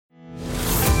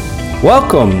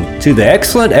Welcome to the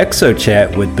Excellent Exo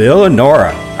Chat with Bill and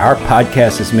Nora. Our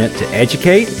podcast is meant to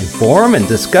educate, inform, and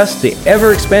discuss the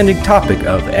ever-expanding topic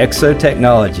of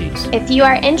exotechnologies. If you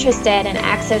are interested in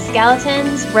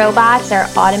exoskeletons, robots, or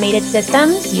automated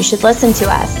systems, you should listen to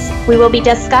us. We will be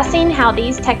discussing how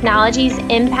these technologies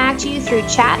impact you through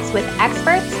chats with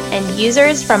experts and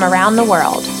users from around the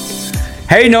world.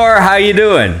 Hey Nora, how you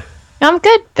doing? I'm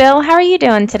good, Bill. How are you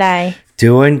doing today?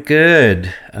 Doing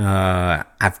good.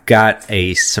 I've got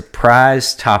a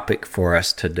surprise topic for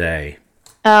us today.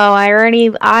 Oh, I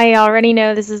already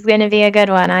know this is going to be a good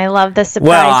one. I love the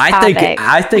surprise topic.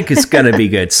 I think it's going to be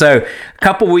good. So, a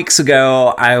couple weeks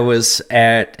ago, I was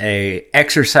at a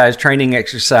training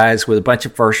exercise with a bunch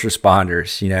of first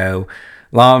responders. You know,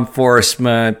 law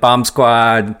enforcement, bomb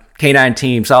squad, K9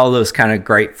 teams, all those kind of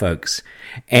great folks.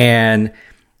 And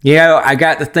I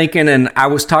got to thinking, and I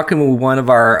was talking with one of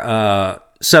our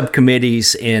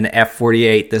subcommittees in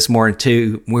F48 this morning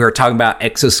too. We were talking about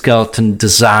exoskeleton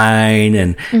design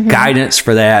and guidance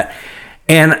for that.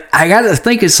 And I got to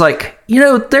think, it's like,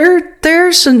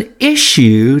 there's an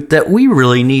issue that we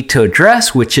really need to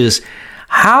address, which is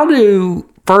how do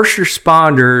first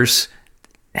responders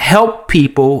help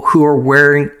people who are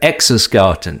wearing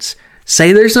exoskeletons?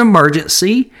 Say there's an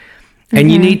emergency,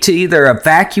 and you need to either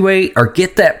evacuate or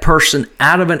get that person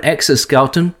out of an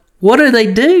exoskeleton. What do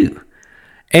they do?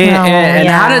 And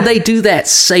how do they do that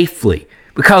safely?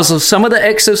 Because of some of the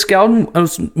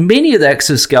exoskeletons, many of the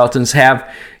exoskeletons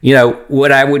have,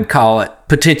 what I would call it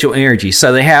potential energy.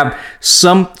 So they have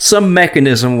some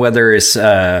mechanism, whether it's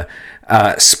a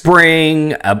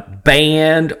spring, a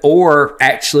band, or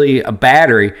actually a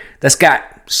battery that's got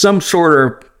some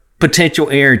sort of potential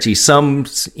energy, some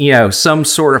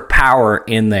sort of power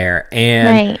in there.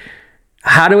 And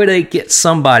how do they get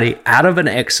somebody out of an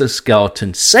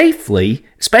exoskeleton safely,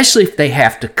 especially if they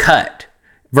have to cut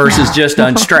versus just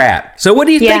unstrap? So what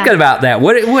do you think about that?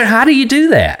 How do you do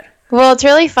that? Well, it's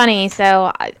really funny.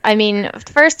 So, I mean,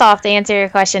 first off, to answer your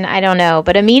question, I don't know.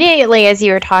 But immediately as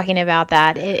you were talking about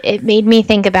that, it made me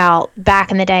think about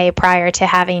back in the day prior to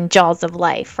having Jaws of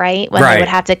Life, right? When they would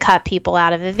have to cut people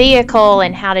out of a vehicle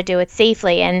and how to do it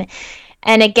safely.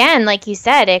 And again, like you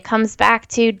said, it comes back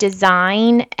to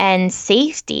design and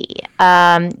safety.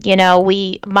 I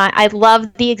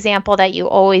love the example that you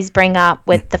always bring up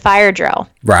with the fire drill.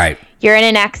 Right. You're in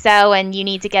an exo and you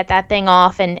need to get that thing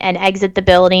off and exit the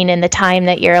building in the time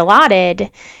that you're allotted.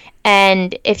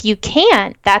 And if you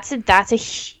can't, that's a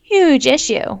huge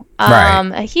issue.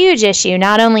 A huge issue,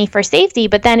 not only for safety,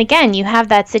 but then again, you have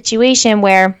that situation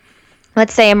where,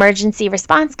 let's say emergency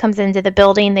response comes into the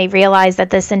building. They realize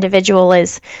that this individual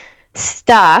is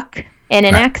stuck in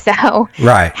an exo.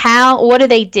 Right. What do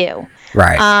they do?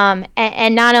 Right.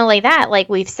 And not only that, like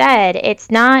we've said,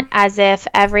 it's not as if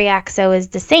every exo is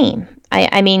the same.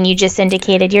 I mean, you just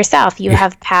indicated yourself. You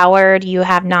have powered, you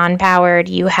have non-powered,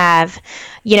 you have,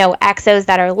 exos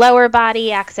that are lower body,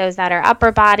 exos that are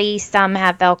upper body. Some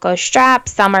have Velcro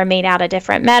straps. Some are made out of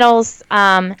different metals.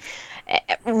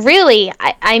 Really,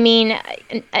 I mean,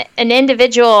 an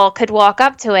individual could walk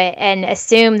up to it and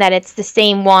assume that it's the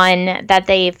same one that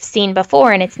they've seen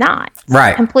before, and it's not.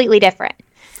 It's completely different.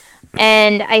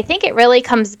 And I think it really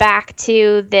comes back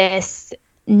to this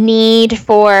need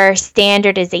for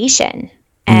standardization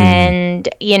and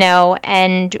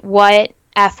what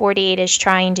F48 is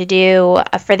trying to do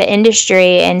for the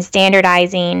industry and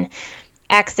standardizing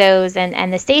exos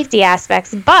and the safety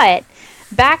aspects. But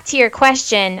back to your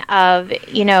question of,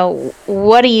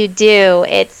 what do you do?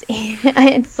 It's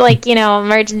like,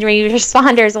 emergency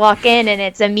responders walk in and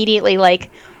it's immediately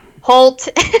like, halt.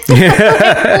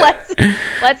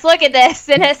 Let's look at this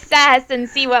and assess and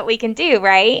see what we can do,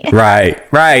 right?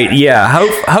 Right. Yeah.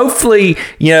 Hopefully,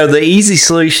 the easy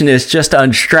solution is just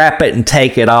unstrap it and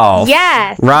take it off.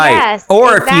 Yes. Right. Yes,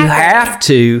 or exactly. If you have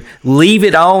to, leave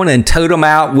it on and tote them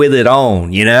out with it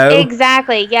on,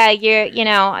 Exactly. Yeah.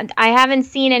 I haven't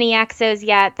seen any exos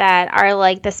yet that are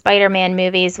like the Spider-Man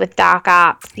movies with Doc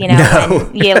Ock,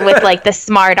 and, with like the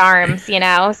smart arms,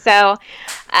 So,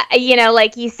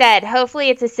 like you said, hopefully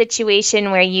it's a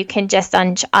situation where you can just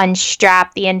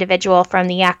unstrap the individual from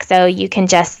the exo. You can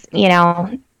just,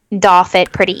 doff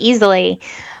it pretty easily.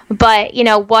 But,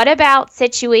 what about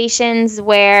situations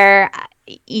where,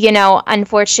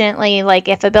 unfortunately, like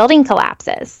if a building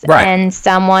collapses and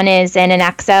someone is in an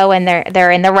exo and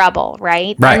they're in the rubble,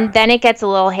 right? Then it gets a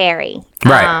little hairy.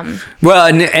 Right. Well,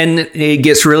 and it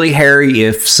gets really hairy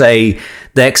if, say,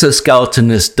 the exoskeleton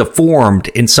is deformed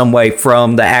in some way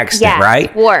from the accident,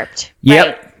 right? Warped. Yep.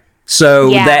 Right. So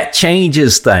that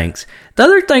changes things. The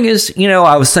other thing is,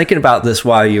 I was thinking about this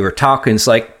while you were talking. It's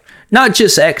like, not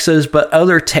just exos, but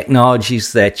other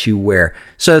technologies that you wear.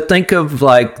 So think of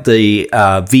like the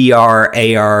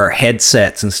VR, AR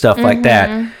headsets and stuff like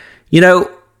that. You know,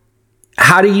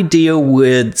 how do you deal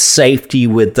with safety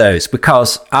with those?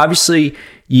 Because obviously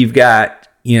you've got,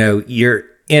 you know,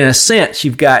 in a sense,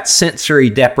 you've got sensory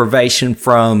deprivation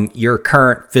from your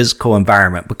current physical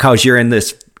environment because you're in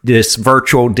this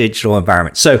virtual digital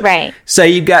environment. So say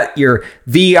you've got your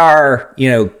VR, you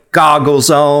know, goggles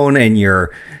on and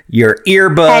your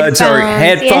earbuds or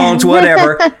headphones,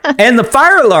 whatever, and the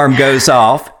fire alarm goes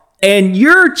off and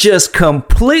you're just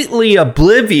completely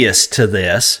oblivious to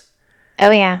this.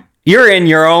 Oh, yeah. You're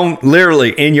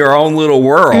literally in your own little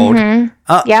world.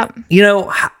 Yep. You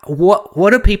know,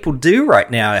 what do people do right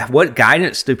now? What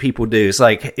guidance do people do? It's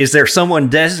like, is there someone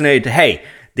designated to, hey,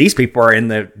 these people are in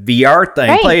the VR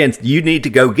thing playing, you need to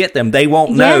go get them. They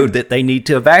won't know that they need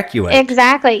to evacuate.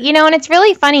 Exactly. You know, and it's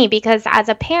really funny because as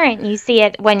a parent, you see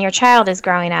it when your child is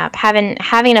growing up. Having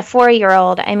a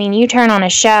 4-year-old, I mean, you turn on a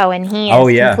show and he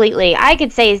is completely, I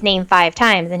could say his name 5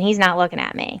 times and he's not looking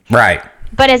at me. Right.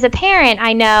 But as a parent,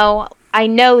 I know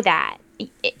that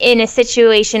in a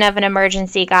situation of an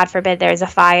emergency, God forbid there's a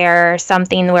fire or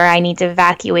something where I need to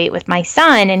evacuate with my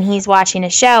son and he's watching a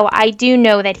show, I do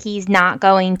know that he's not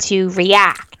going to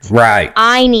react. Right.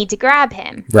 I need to grab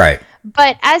him. Right.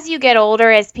 But as you get older,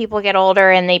 as people get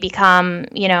older and they become,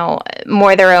 you know,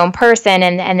 more their own person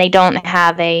and they don't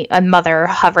have a mother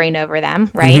hovering over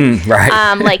them, right?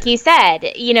 Right. Like you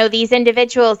said, you know, these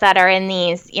individuals that are in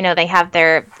these, you know, they have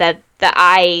the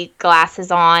eye glasses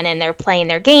on and they're playing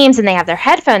their games and they have their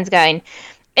headphones going.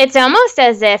 It's almost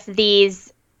as if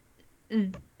these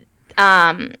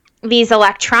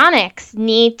electronics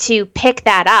need to pick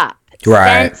that up.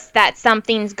 Sense that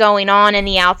something's going on in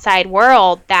the outside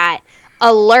world that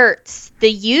alerts the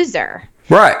user.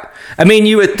 Right. I mean,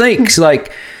 you would think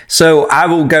like, so I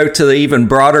will go to the even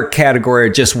broader category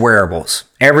of just wearables.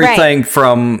 Everything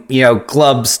from, you know,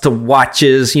 gloves to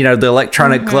watches, you know, the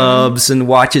electronic gloves and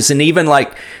watches, and even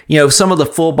like, you know, some of the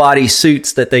full body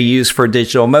suits that they use for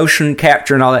digital motion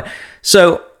capture and all that.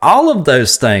 So all of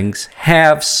those things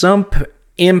have some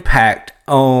impact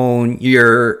on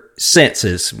your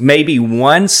senses, maybe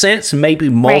one sense, maybe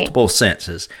multiple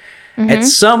senses. At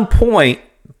some point,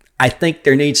 I think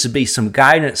there needs to be some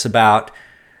guidance about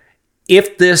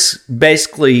if this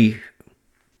basically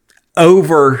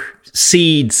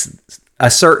overseeds a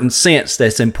certain sense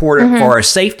that's important for a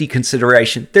safety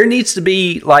consideration, there needs to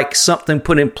be like something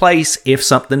put in place if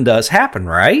something does happen,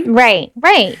 right? Right.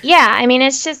 Yeah. I mean,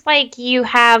 it's just like you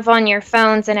have on your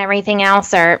phones and everything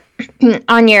else, or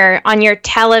on your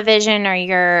television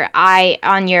or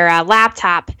on your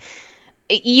laptop.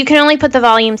 You can only put the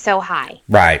volume so high.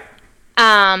 Right.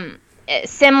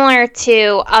 Similar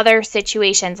to other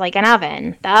situations like an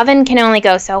oven. The oven can only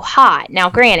go so hot. Now,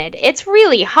 granted, it's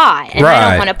really hot, and I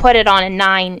don't want to put it on a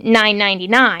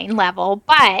 $9.99 level,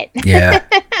 but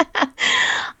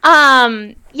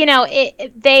you know,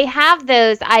 they have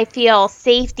those, I feel,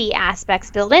 safety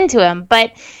aspects built into them.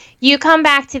 But you come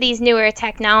back to these newer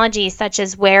technologies such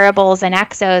as wearables and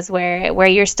exos, where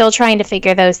you're still trying to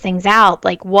figure those things out.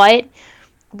 Like what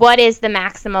is the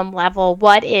maximum level?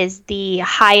 What is the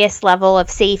highest level of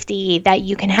safety that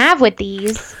you can have with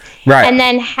these? Right. And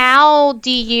then how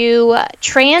do you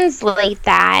translate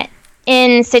that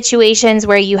in situations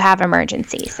where you have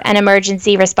emergencies and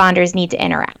emergency responders need to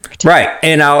interact? Right.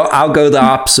 And I'll go the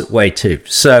opposite way too.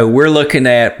 So we're looking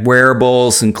at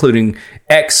wearables, including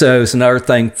exos and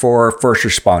everything for first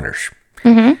responders.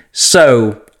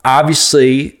 So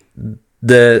obviously,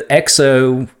 the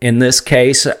exo, in this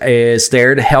case, is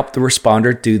there to help the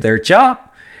responder do their job.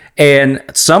 And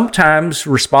sometimes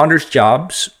responders'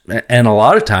 jobs, and a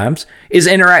lot of times, is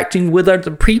interacting with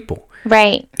other people.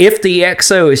 Right. If the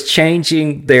exo is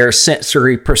changing their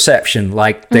sensory perception,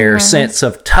 like their sense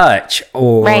of touch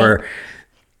or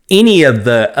any of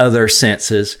the other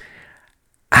senses,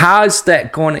 how is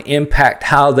that going to impact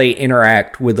how they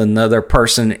interact with another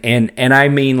person? And I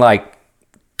mean like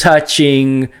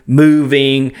touching,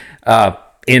 moving, and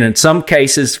in some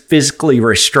cases, physically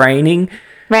restraining.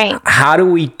 Right. How do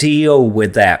we deal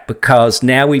with that? Because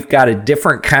now we've got a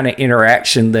different kind of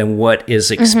interaction than what is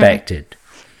expected.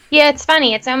 Yeah, it's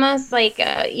funny. It's almost like,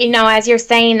 you know, as you're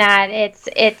saying that,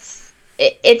 it's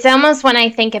almost when I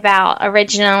think about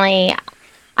originally,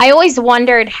 I always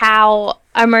wondered how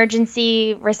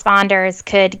emergency responders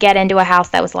could get into a house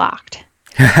that was locked.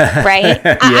 right?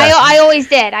 Yeah. I always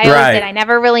did. I always Right. did. I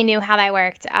never really knew how that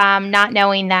worked, not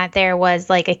knowing that there was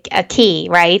like a key,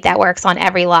 right, that works on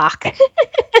every lock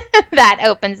that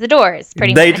opens the doors,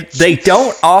 pretty much. They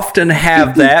don't often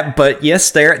have that, but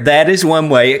yes, that is one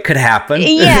way it could happen.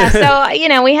 Yeah,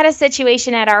 so, we had a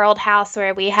situation at our old house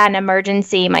where we had an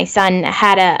emergency. My son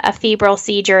had a febrile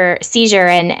seizure,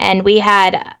 and we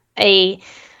had a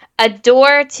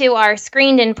door to our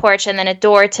screened-in porch and then a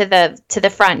door to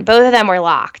the front. Both of them were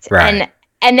locked, Right.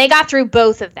 and they got through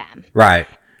both of them. Right.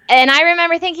 And I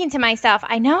remember thinking to myself,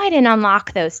 I know I didn't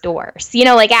unlock those doors,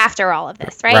 like after all of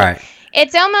this, right? Right.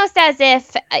 It's almost as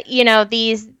if,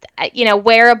 these,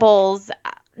 wearables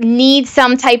need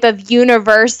some type of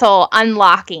universal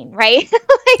unlocking, right?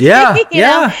 Yeah. You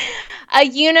know, a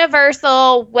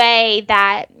universal way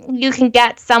that you can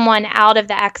get someone out of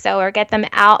the exo or get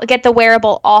the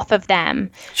wearable off of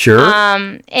them. Sure.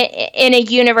 In a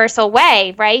universal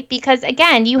way, right? Because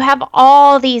again, you have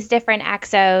all these different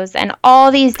exos and all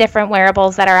these different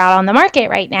wearables that are out on the market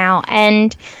right now,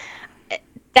 and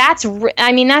that's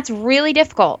really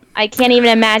difficult. I can't even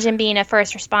imagine being a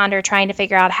first responder trying to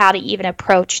figure out how to even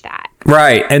approach that.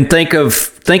 Right. And think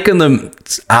of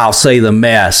the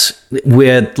mess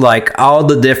with like all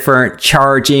the different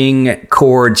charging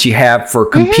cords you have for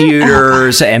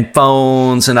computers and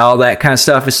phones and all that kind of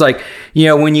stuff. It's like,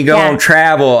 when you go on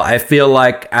travel, I feel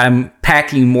like I'm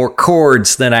packing more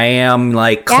cords than I am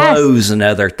like clothes and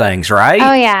other things, right?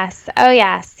 Oh, yes.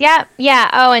 Yep. Yeah.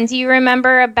 Oh, and do you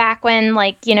remember back when,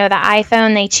 the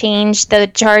iPhone, they changed the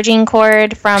charging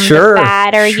cord from the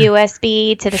fatter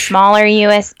USB to the smaller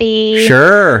USB?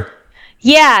 Sure.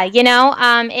 Yeah,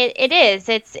 it is.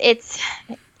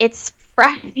 It's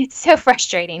so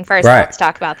frustrating. First, let's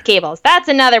talk about the cables. That's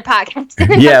another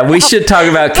podcast. Yeah, we should talk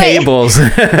about cables.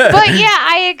 But yeah,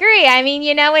 I agree. I mean,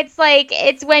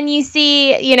 it's when you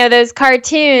see, those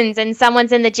cartoons and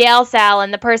someone's in the jail cell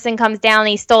and the person comes down and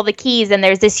he stole the keys and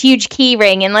there's this huge key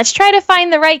ring and let's try to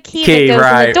find the right key that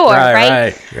goes in the door,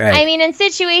 right? I mean, in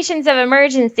situations of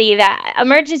emergency, that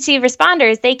emergency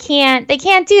responders, they can't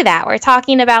do that. We're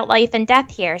talking about life and death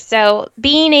here. So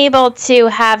being able to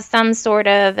have some sort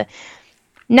of,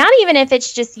 not even if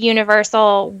it's just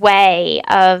universal way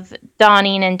of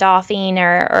donning and doffing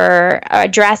or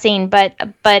dressing, but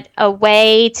a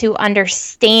way to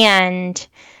understand,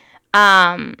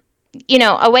 a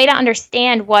way to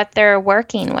understand what they're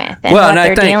working with and what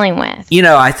they're dealing with.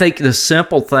 I think the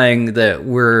simple thing that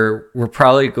we're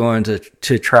probably going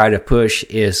to try to push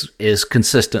is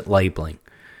consistent labeling.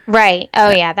 Right.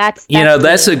 Oh, yeah. That's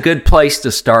that's a good place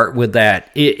to start with that.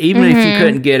 Even if you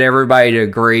couldn't get everybody to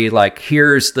agree, like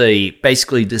here's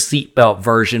basically the seatbelt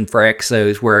version for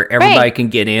exos where everybody can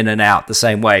get in and out the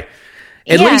same way.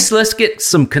 At least let's get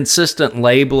some consistent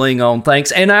labeling on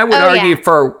things. And I would argue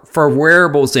for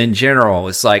wearables in general,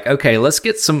 it's like, okay, let's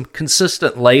get some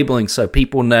consistent labeling so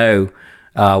people know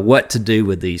what to do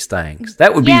with these things.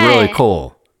 That would be really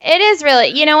cool. It is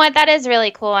really, that is really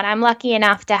cool. And I'm lucky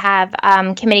enough to have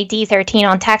Committee D13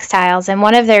 on textiles, and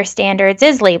one of their standards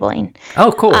is labeling.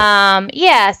 Oh, cool.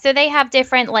 So they have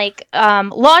different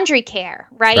laundry care,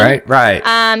 right? Right.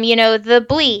 The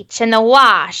bleach and the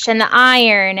wash and the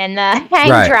iron and the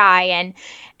hang dry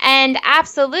and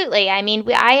absolutely. I mean,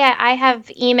 I have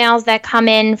emails that come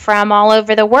in from all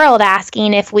over the world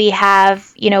asking if we have,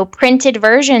 printed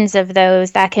versions of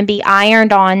those that can be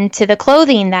ironed on to the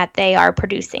clothing that they are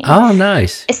producing. Oh,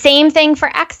 nice. Same thing for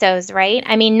exos, right?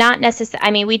 I mean, not necessarily. I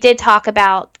mean, we did talk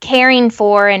about caring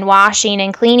for and washing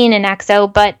and cleaning an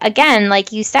exo, but again,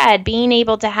 like you said, being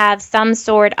able to have some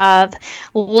sort of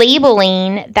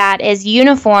labeling that is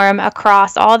uniform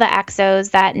across all the exos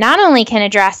that not only can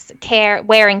address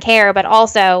wear and care, but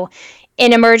also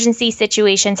in emergency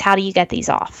situations, how do you get these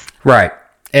off? Right.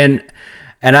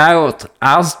 And I'll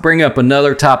bring up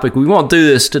another topic. We won't do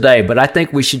this today, but I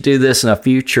think we should do this in a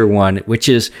future one, which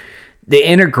is the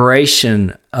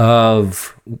integration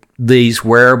of these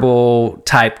wearable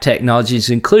type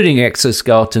technologies, including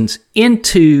exoskeletons,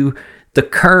 into the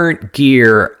current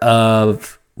gear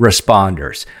of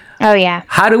responders. Oh, yeah.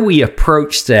 How do we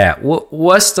approach that?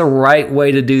 What's the right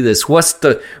way to do this? What's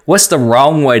the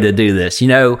wrong way to do this?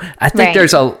 I think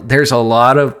there's a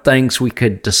lot of things we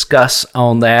could discuss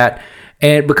on that,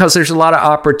 and because there's a lot of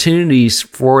opportunities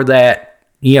for that,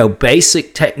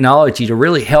 basic technology to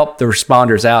really help the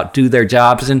responders out, do their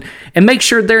jobs, and make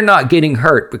sure they're not getting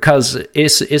hurt, because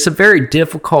it's a very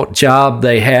difficult job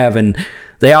they have, and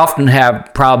they often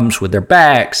have problems with their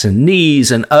backs and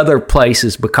knees and other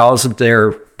places because of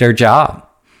their job.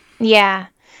 Yeah.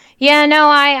 Yeah, no,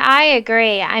 I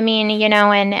agree. I mean,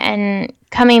 and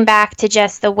coming back to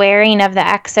just the wearing of the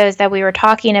exos that we were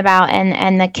talking about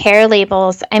and the care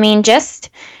labels, I mean, just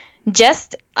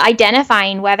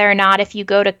identifying whether or not if you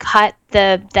go to cut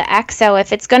the exo,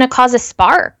 if it's going to cause a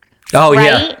spark. Oh,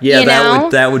 right? Yeah,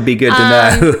 that would be good to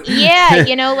know. Yeah,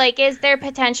 like, is there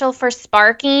potential for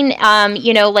sparking,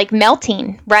 like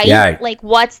melting, right? Yeah. Like,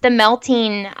 what's the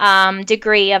melting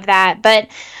degree of that? But,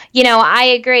 I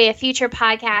agree. A future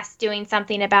podcast doing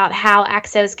something about how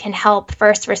exos can help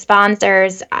first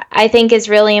responders, I think is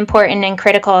really important and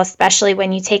critical, especially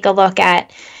when you take a look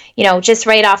at, just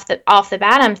right off the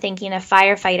bat, I'm thinking of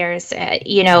firefighters.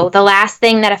 The last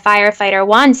thing that a firefighter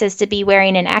wants is to be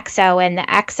wearing an exo, and the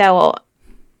exo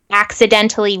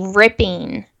accidentally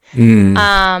ripping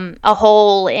a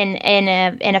hole in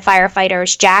a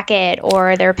firefighter's jacket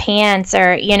or their pants,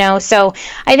 or So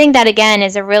I think that again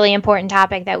is a really important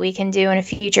topic that we can do in a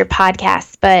future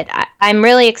podcast. But I'm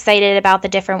really excited about the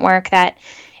different work that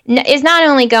is not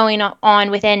only going on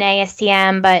within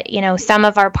ASTM, but, some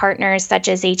of our partners such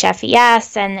as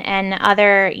HFES and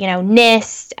other,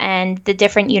 NIST and the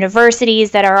different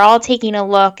universities that are all taking a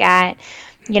look at,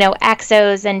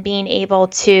 exos and being able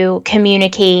to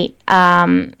communicate,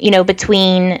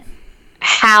 between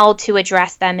how to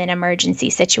address them in emergency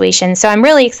situations. So I'm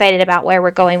really excited about where we're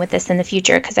going with this in the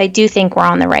future, because I do think we're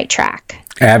on the right track.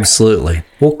 Absolutely.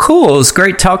 Well, cool. It was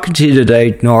great talking to you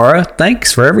today, Nora.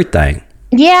 Thanks for everything.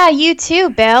 Yeah, you too,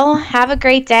 Bill. Have a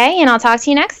great day, and I'll talk to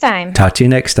you next time. Talk to you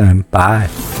next time. Bye.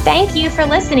 Thank you for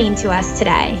listening to us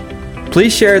today.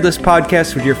 Please share this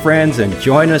podcast with your friends and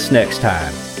join us next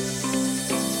time.